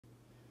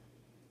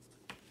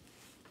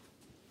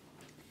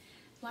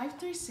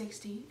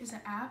Life360 is an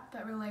app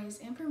that relays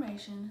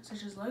information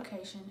such as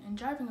location and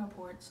driving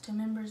reports to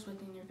members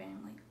within your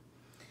family.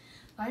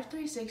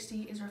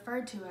 Life360 is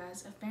referred to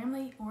as a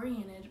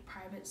family-oriented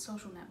private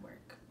social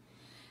network.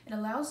 It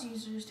allows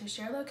users to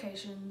share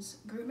locations,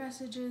 group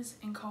messages,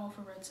 and call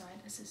for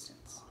roadside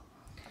assistance.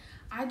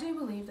 I do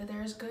believe that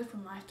there is good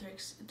from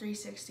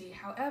Life360.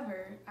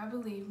 However, I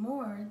believe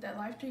more that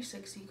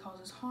Life360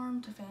 causes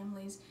harm to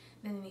families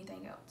than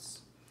anything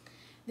else.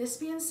 This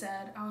being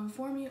said, I'll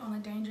inform you on the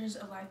dangers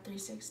of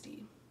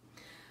Life360.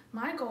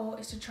 My goal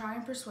is to try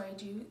and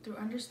persuade you through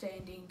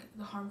understanding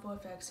the harmful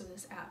effects of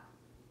this app.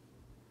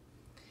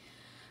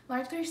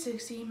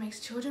 Life360 makes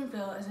children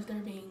feel as if they're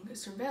being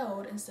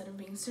surveilled instead of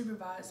being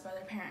supervised by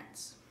their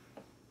parents.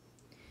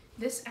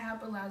 This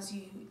app allows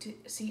you to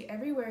see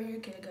everywhere your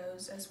kid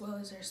goes as well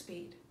as their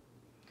speed.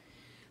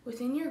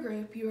 Within your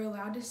group, you are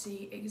allowed to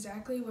see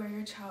exactly where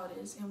your child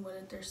is and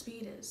what their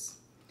speed is.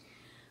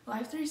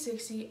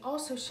 Life360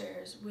 also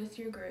shares with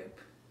your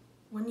group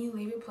when you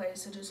leave a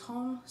place such as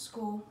home,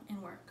 school,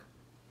 and work.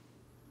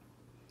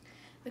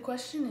 The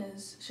question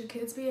is, should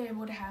kids be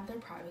able to have their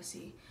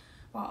privacy?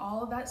 While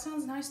all of that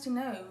sounds nice to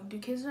know, do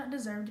kids not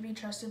deserve to be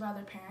trusted by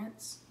their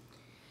parents?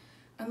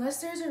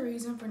 Unless there's a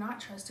reason for not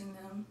trusting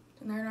them,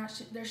 then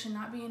there should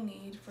not be a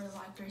need for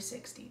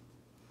Life360.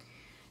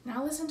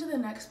 Now listen to the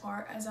next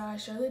part as I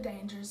show the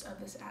dangers of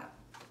this app.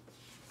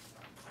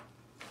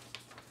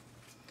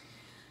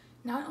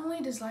 Not only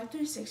does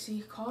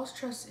Life360 cause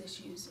trust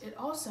issues, it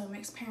also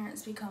makes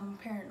parents become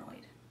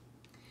paranoid.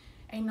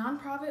 A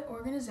nonprofit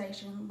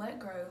organization, Let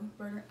Grow,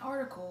 wrote an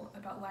article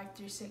about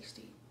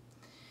Life360.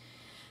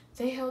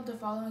 They held the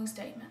following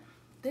statement: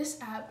 This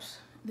app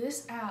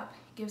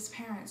gives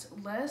parents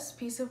less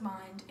peace of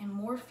mind and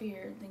more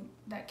fear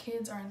that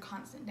kids are in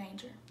constant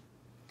danger.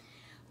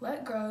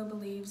 Let Grow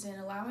believes in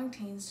allowing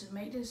teens to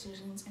make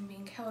decisions and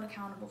being held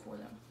accountable for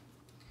them.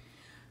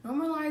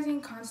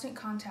 Normalizing constant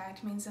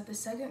contact means that the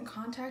second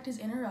contact is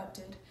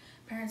interrupted,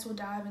 parents will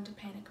dive into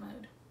panic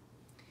mode.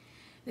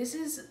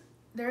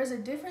 There is a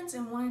difference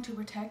in wanting to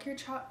protect your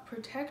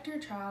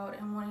child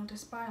and wanting to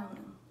spy on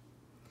them.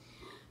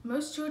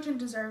 Most children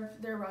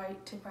deserve their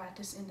right to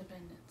practice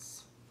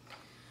independence.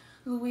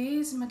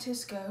 Louise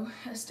Matisco,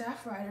 a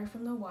staff writer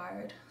from The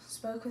Wired,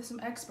 spoke with some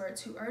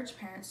experts who urged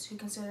parents to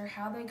consider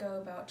how they go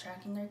about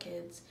tracking their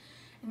kids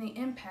and the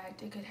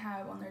impact it could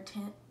have on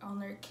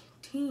their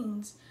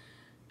teens'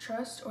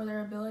 trust or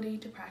their ability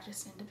to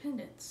practice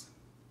independence.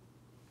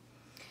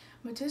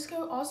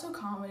 Matisco also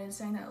commented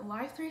saying that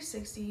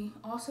Life360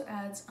 also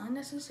adds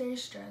unnecessary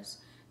stress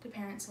to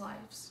parents'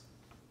 lives.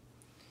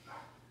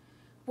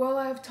 Well,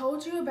 I've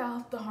told you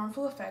about the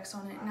harmful effects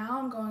on it. Now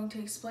I'm going to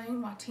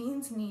explain why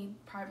teens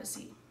need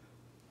privacy.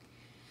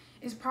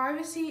 Is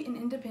privacy and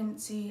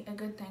independency a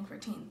good thing for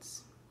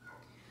teens?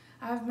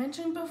 I've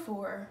mentioned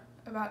before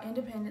about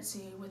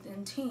independency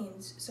within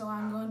teens, so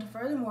I'm going to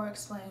furthermore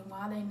explain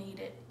why they need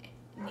it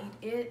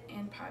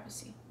and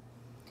privacy.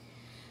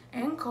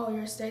 Ann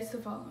Collier states the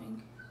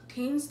following: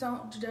 Teens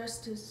don't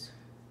just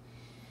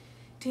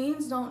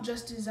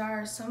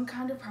desire some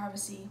kind of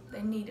privacy,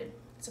 they need it.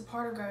 It's a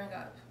part of growing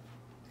up.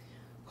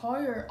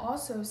 Collier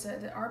also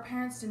said that our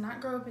parents did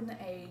not grow up in the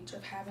age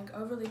of having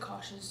overly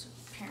cautious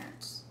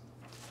parents.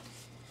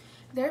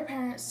 Their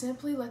parents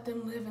simply let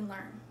them live and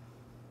learn,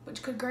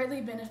 which could greatly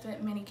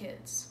benefit many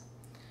kids.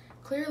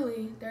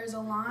 Clearly, there is a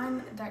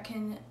line that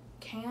can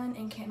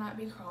and cannot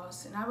be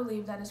crossed, and I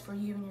believe that is for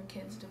you and your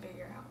kids to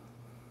figure out.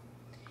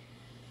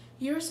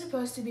 You are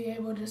supposed to be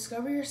able to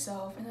discover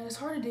yourself, and that is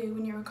hard to do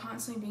when you are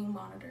constantly being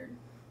monitored.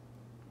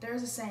 There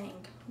is a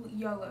saying,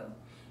 YOLO,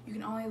 you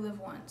can only live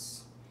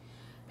once.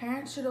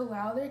 Parents should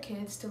allow their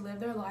kids to live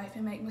their life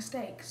and make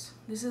mistakes.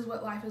 This is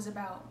what life is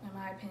about, in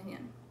my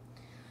opinion.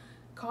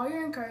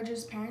 Collier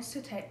encourages parents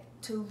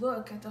to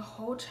look at the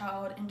whole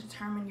child and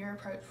determine your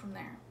approach from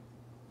there.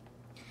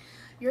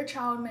 Your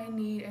child may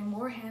need a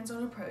more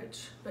hands-on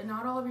approach, but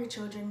not all of your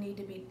children need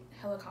to be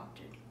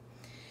helicoptered.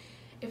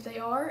 If they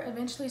are,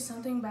 eventually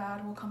something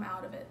bad will come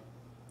out of it.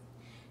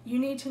 You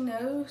need to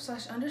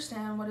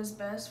know/understand what is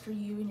best for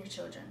you and your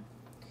children.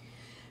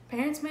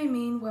 Parents may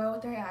mean well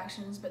with their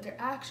actions, but their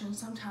actions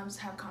sometimes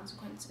have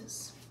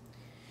consequences.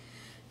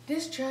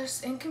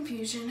 Distrust and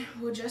confusion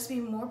will just be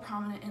more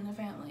prominent in the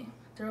family.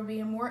 There will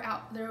be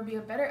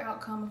a better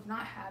outcome of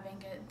not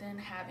having it than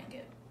having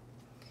it.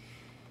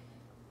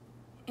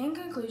 In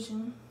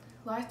conclusion,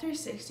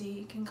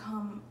 Life360 can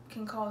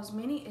cause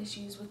many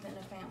issues within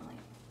a family.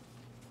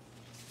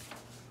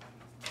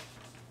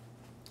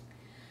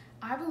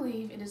 I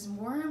believe it is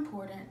more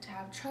important to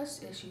have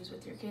trust issues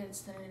with your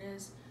kids than it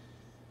is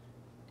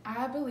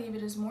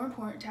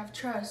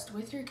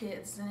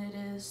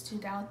to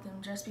doubt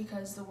them just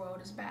because the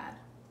world is bad.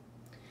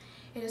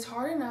 It is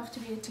hard enough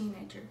to be a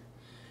teenager.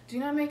 Do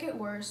not make it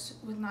worse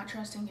with not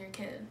trusting your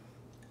kid.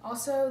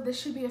 Also, this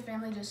should be a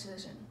family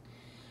decision.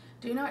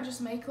 Do not just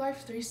make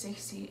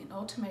Life360 an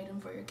ultimatum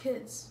for your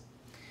kids.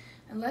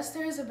 Unless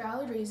there is a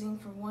valid reason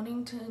for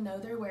wanting to know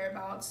their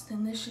whereabouts,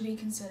 then this should be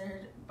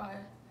considered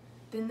by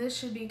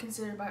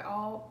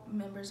all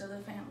members of the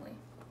family.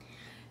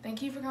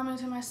 Thank you for coming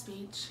to my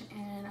speech,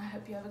 and I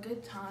hope you have a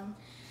good time,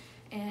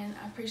 and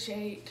I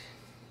appreciate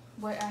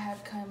what I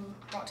have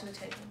brought to the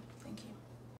table.